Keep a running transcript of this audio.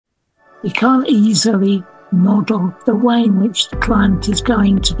You can't easily model the way in which the climate is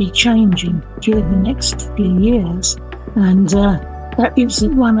going to be changing during the next few years. And that gives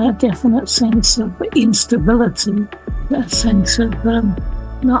one a definite sense of instability, a sense of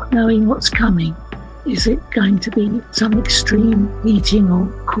not knowing what's coming. Is it going to be some extreme heating or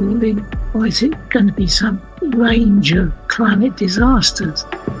cooling, or is it going to be some range of climate disasters?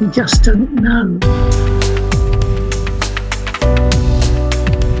 We just don't know.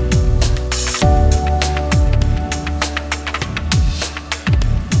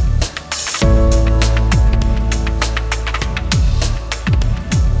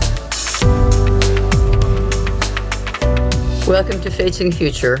 Welcome to Facing the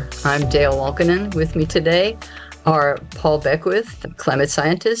Future. I'm Dale Walkonen. With me today are Paul Beckwith, climate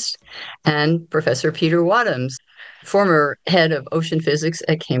scientist, and Professor Peter Wadhams, former head of ocean physics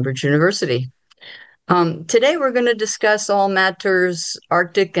at Cambridge University. Today we're going to discuss all matters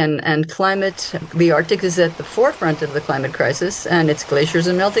Arctic and climate. The Arctic is at the forefront of the climate crisis, and its glaciers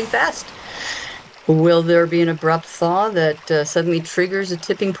are melting fast. Will there be an abrupt thaw that suddenly triggers a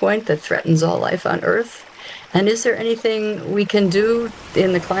tipping point that threatens all life on Earth? And is there anything we can do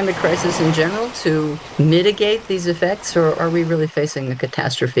in the climate crisis in general to mitigate these effects, or are we really facing a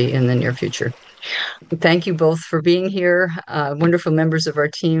catastrophe in the near future? Thank you both for being here, wonderful members of our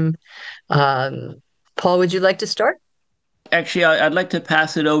team. Paul, would you like to start? Actually, I'd like to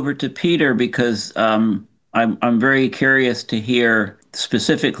pass it over to Peter because I'm very curious to hear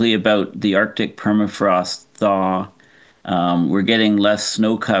specifically about the Arctic permafrost thaw. We're getting less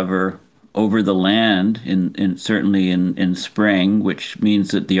snow cover over the land certainly in spring, which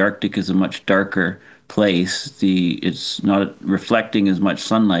means that the Arctic is a much darker place. It's not reflecting as much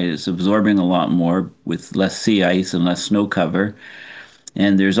sunlight. It's absorbing a lot more with less sea ice and less snow cover.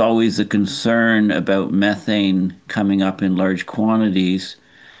 And there's always a concern about methane coming up in large quantities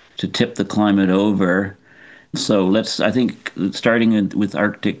to tip the climate over. So I think starting with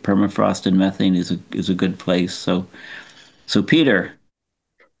Arctic permafrost and methane is a good place. So Peter.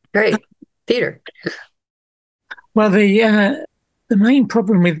 Great. Peter. Well, the main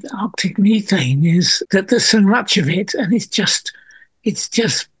problem with Arctic methane is that there's so much of it, and it's just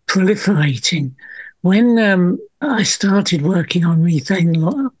proliferating. When I started working on methane a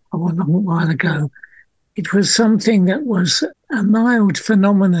long while ago, it was something that was a mild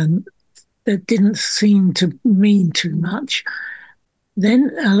phenomenon that didn't seem to mean too much.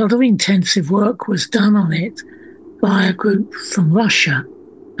 Then a lot of intensive work was done on it by a group from Russia,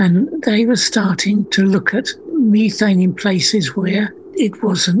 and they were starting to look at methane in places where it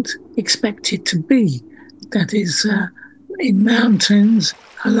wasn't expected to be. That is, in mountains,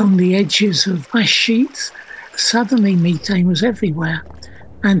 along the edges of ice sheets. Suddenly methane was everywhere.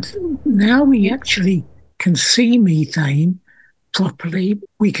 And now we actually can see methane properly.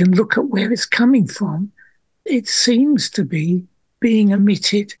 We can look at where it's coming from. It seems to be being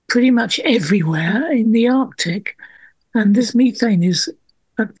emitted pretty much everywhere in the Arctic. And this methane is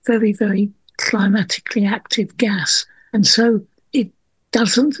a very, very climatically active gas. And so it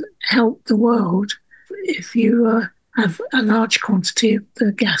doesn't help the world if you have a large quantity of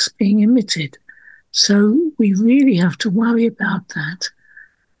the gas being emitted. So we really have to worry about that.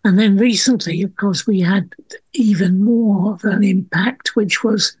 And then recently, of course, we had even more of an impact, which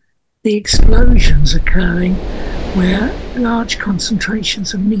was the explosions occurring where large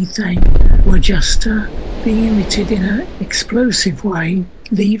concentrations of methane were just being emitted in an explosive way,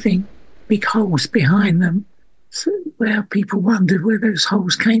 leaving big holes behind them, where people wondered where those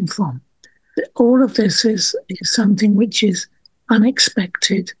holes came from. All of this is something which is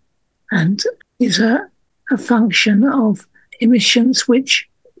unexpected and is a function of emissions which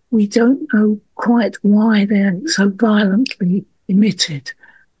we don't know quite why they're so violently emitted.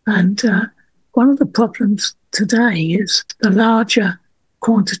 And one of the problems today is the larger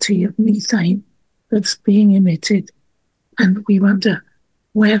quantity of methane that's being emitted, and we wonder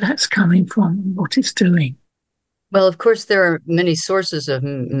where that's coming from and what it's doing. Well, of course, there are many sources of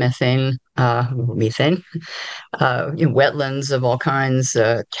methane, wetlands of all kinds,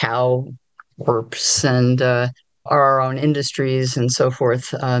 cow corpse, and our own industries and so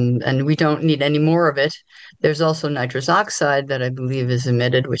forth. And we don't need any more of it. There's also nitrous oxide that I believe is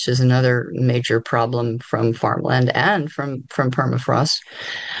emitted, which is another major problem from farmland and from permafrost.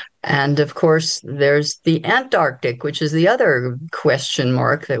 And of course, there's the Antarctic, which is the other question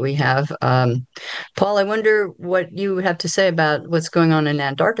mark that we have. Paul, I wonder what you have to say about what's going on in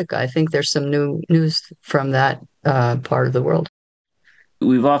Antarctica. I think there's some new news from that part of the world.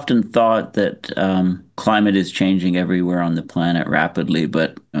 We've often thought that climate is changing everywhere on the planet rapidly,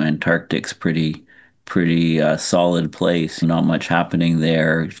 but Antarctic's pretty pretty solid place. Not much happening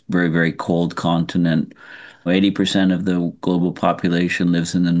there. Very, very cold continent. 80% of the global population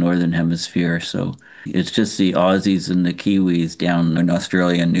lives in the northern hemisphere, so it's just the Aussies and the Kiwis down in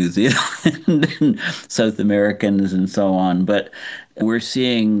Australia and New Zealand and South Americans and so on. But we're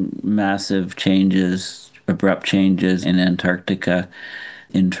seeing massive changes, abrupt changes in Antarctica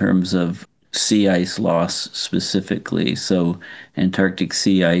in terms of sea ice loss specifically. So Antarctic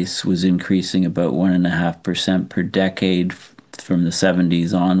sea ice was increasing about 1.5% per decade from the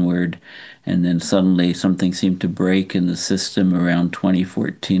 70s onward. And then suddenly something seemed to break in the system around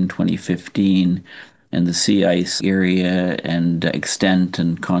 2014, 2015, and the sea ice area and extent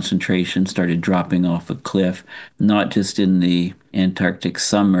and concentration started dropping off a cliff, not just in the Antarctic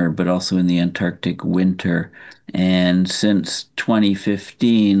summer, but also in the Antarctic winter. And since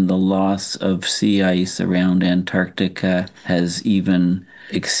 2015, the loss of sea ice around Antarctica has even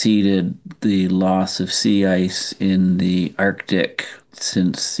exceeded the loss of sea ice in the Arctic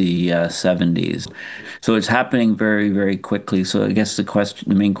since the 70s. So it's happening very, very quickly. So I guess the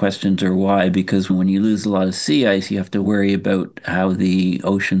main questions are why? Because when you lose a lot of sea ice, you have to worry about how the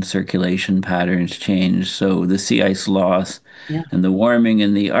ocean circulation patterns change. So the sea ice loss Yeah. and the warming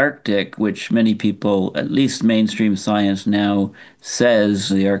in the Arctic, which many people, at least mainstream science now, says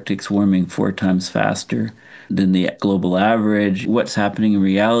the Arctic's warming 4 times faster than the global average. What's happening in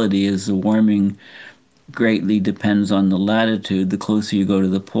reality is the warming greatly depends on the latitude. The closer you go to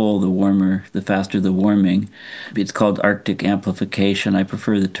the pole, the warmer, the faster the warming. It's called Arctic amplification. I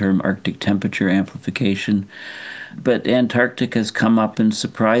prefer the term Arctic temperature amplification. But Antarctica has come up and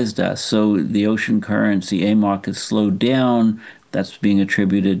surprised us. So the ocean currents, the AMOC has slowed down. That's being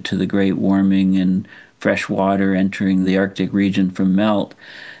attributed to the great warming and fresh water entering the Arctic region from melt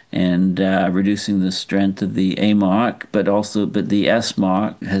and reducing the strength of the AMOC, but the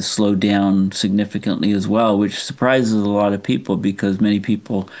SMOC has slowed down significantly as well, which surprises a lot of people because many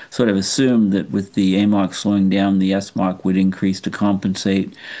people sort of assume that with the AMOC slowing down, the SMOC would increase to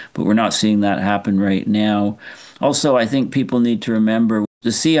compensate, but we're not seeing that happen right now. Also, I think people need to remember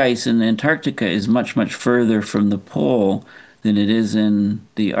the sea ice in Antarctica is much, much further from the pole than it is in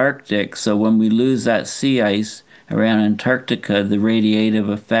the Arctic. So when we lose that sea ice around Antarctica, the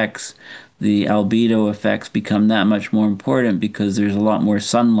radiative effects, the albedo effects become that much more important because there's a lot more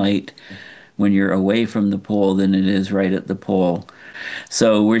sunlight when you're away from the pole than it is right at the pole.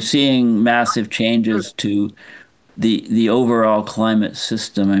 So we're seeing massive changes to the overall climate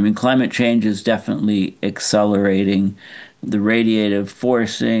system. I mean, climate change is definitely accelerating. The radiative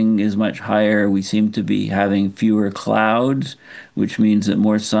forcing is much higher. We seem to be having fewer clouds, which means that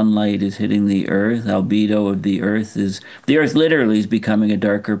more sunlight is hitting the Earth. Albedo of the Earth literally is becoming a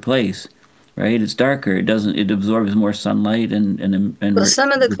darker place, right? It's darker. It absorbs more sunlight and Well,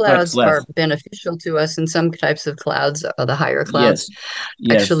 some of the reflects clouds are less. beneficial to us, and some types of clouds, the higher clouds, Yes,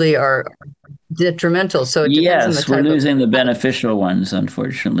 yes, actually are detrimental. So it depends on the yes. We're type of losing the cloud. beneficial ones,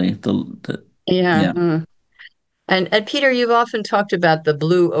 unfortunately. Yeah. Yeah. And Peter, you've often talked about the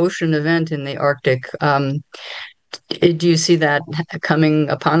blue ocean event in the Arctic. Do you see that coming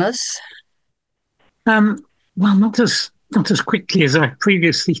upon us? Um, well, not as quickly as I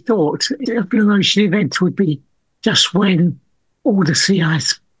previously thought. A blue ocean event would be just when all the sea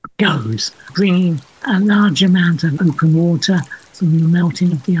ice goes, bringing a large amount of open water from the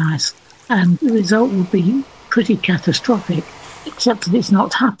melting of the ice, and the result would be pretty catastrophic. Except that it's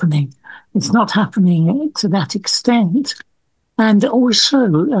not happening. It's not happening to that extent. And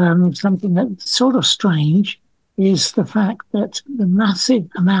also, something that's sort of strange is the fact that the massive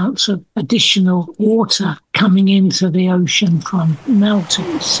amounts of additional water coming into the ocean from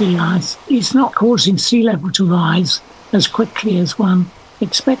melted sea ice is not causing sea level to rise as quickly as one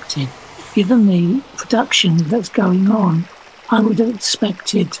expected. Given the production that's going on, I would have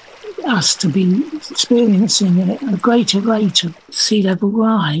expected us to be experiencing a greater rate of sea level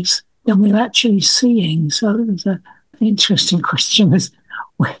rise than we're actually seeing. So there's an interesting question is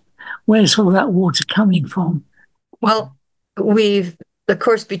where's all that water coming from? Well, of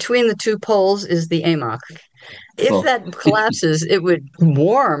course, between the two poles is the AMOC. If Well, that collapses, it would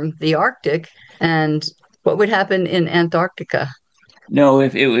warm the Arctic. And what would happen in Antarctica? no,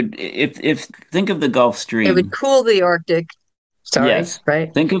 if it would, if think of the Gulf It would Stream. cool the Arctic. Sorry, Yes.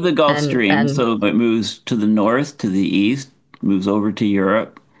 right? Think of the Gulf Stream. And So it moves to the north, to the east, moves over to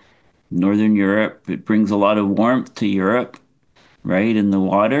Europe, Northern Europe. It brings a lot of warmth to Europe, right, in the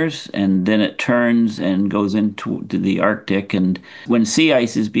waters, and then it turns and goes into the Arctic. And when sea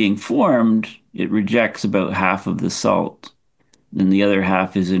ice is being formed, it rejects about half of the salt. and the other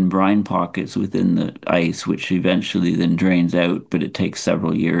half is in brine pockets within the ice, which eventually then drains out, but it takes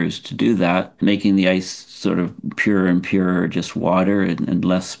several years to do that, making the ice sort of purer and purer, just water and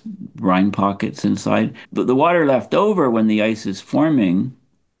less brine pockets inside. But the water left over when the ice is forming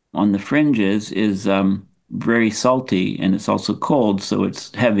on the fringes is very salty, and it's also cold, so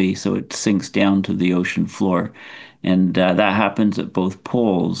it's heavy, so it sinks down to the ocean floor. And that happens at both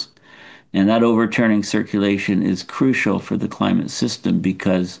poles. And that overturning circulation is crucial for the climate system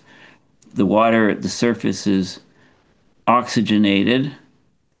because the water at the surface is oxygenated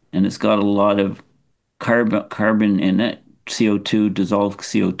and it's got a lot of carbon in it, CO2, dissolved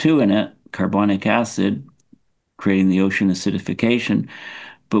CO2 in it, carbonic acid, creating the ocean acidification.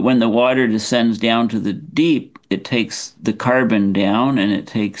 But when the water descends down to the deep, it takes the carbon down and it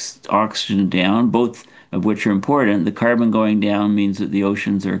takes oxygen down, both of which are important. The carbon going down means that the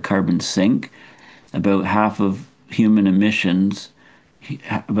oceans are a carbon sink. About half of human emissions,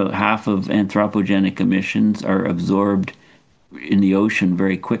 about half of anthropogenic emissions are absorbed in the ocean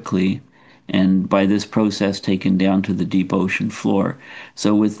very quickly, and by this process taken down to the deep ocean floor.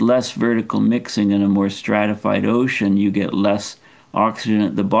 So with less vertical mixing and a more stratified ocean, you get less oxygen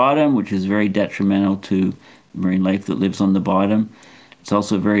at the bottom, which is very detrimental to marine life that lives on the bottom. It's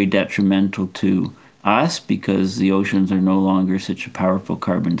also very detrimental to us because the oceans are no longer such a powerful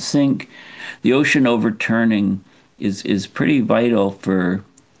carbon sink. The ocean overturning is pretty vital for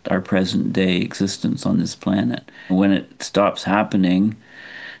our present day existence on this planet. When it stops happening,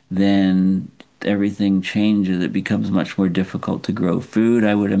 then everything changes. It becomes much more difficult to grow food,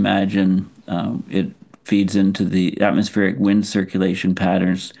 I would imagine. It feeds into the atmospheric wind circulation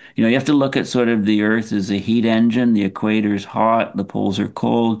patterns. You know, you have to look at sort of the Earth as a heat engine. The equator is hot, the poles are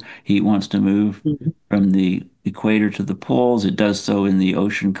cold. Heat wants to move from the equator to the poles. It does so in the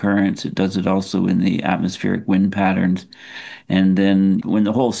ocean currents. It does it also in the atmospheric wind patterns. And then when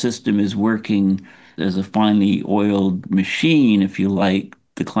the whole system is working as a finely oiled machine, if you like,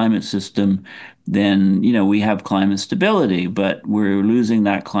 the climate system, then, you know, we have climate stability, but we're losing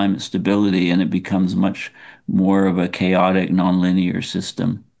that climate stability and it becomes much more of a chaotic, nonlinear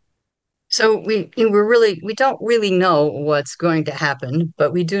system. So we don't really know what's going to happen,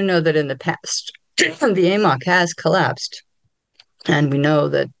 but we do know that in the past, the AMOC has collapsed. And we know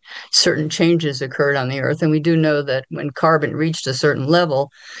that certain changes occurred on the Earth. And we do know that when carbon reached a certain level,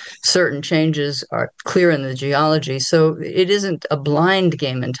 certain changes are clear in the geology. So it isn't a blind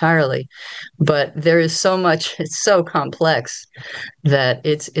game entirely, but there is so much, it's so complex that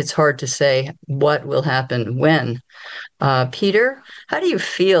it's hard to say what will happen when. Peter, how do you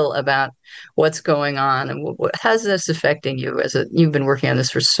feel about what's going on, and how's this affecting you you've been working on this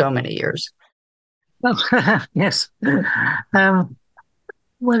for so many years? Well, yes. Well,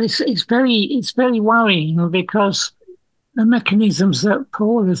 it's very worrying because the mechanisms that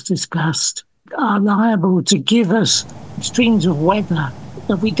Paul has discussed are liable to give us streams of weather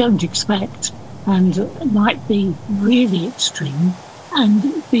that we don't expect and might be really extreme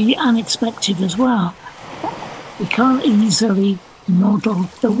and be unexpected as well. We can't easily model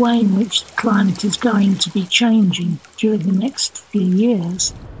the way in which the climate is going to be changing during the next few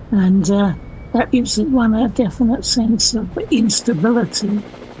years. And that gives one a definite sense of instability,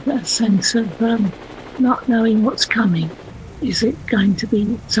 a sense of not knowing what's coming. Is it going to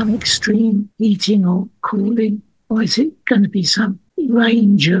be some extreme heating or cooling, or is it going to be some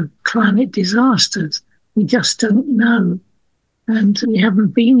range of climate disasters? We just don't know. And we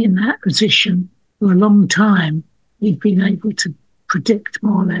haven't been in that position for a long time. We've been able to predict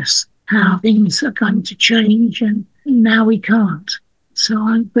more or less how things are going to change, and now we can't. So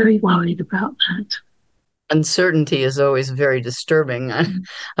I'm very worried about that. Uncertainty is always very disturbing.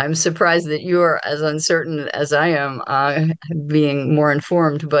 I'm surprised that you are as uncertain as I am, being more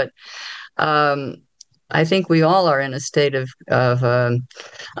informed, but I think we all are in a state of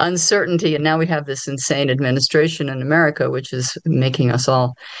uncertainty. And now we have this insane administration in America, which is making us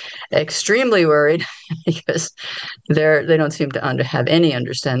all extremely worried because they don't seem to have any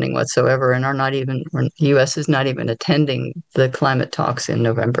understanding whatsoever, and the U.S. is not even attending the climate talks in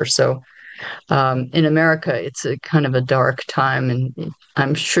November. So in America, it's a kind of a dark time, and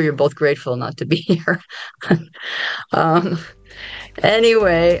I'm sure you're both grateful not to be here.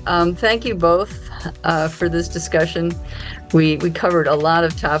 Anyway, thank you both for this discussion. We covered a lot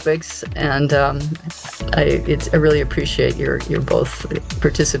of topics, and I really appreciate your both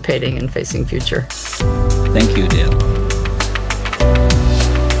participating in Facing Future. Thank you, Dale.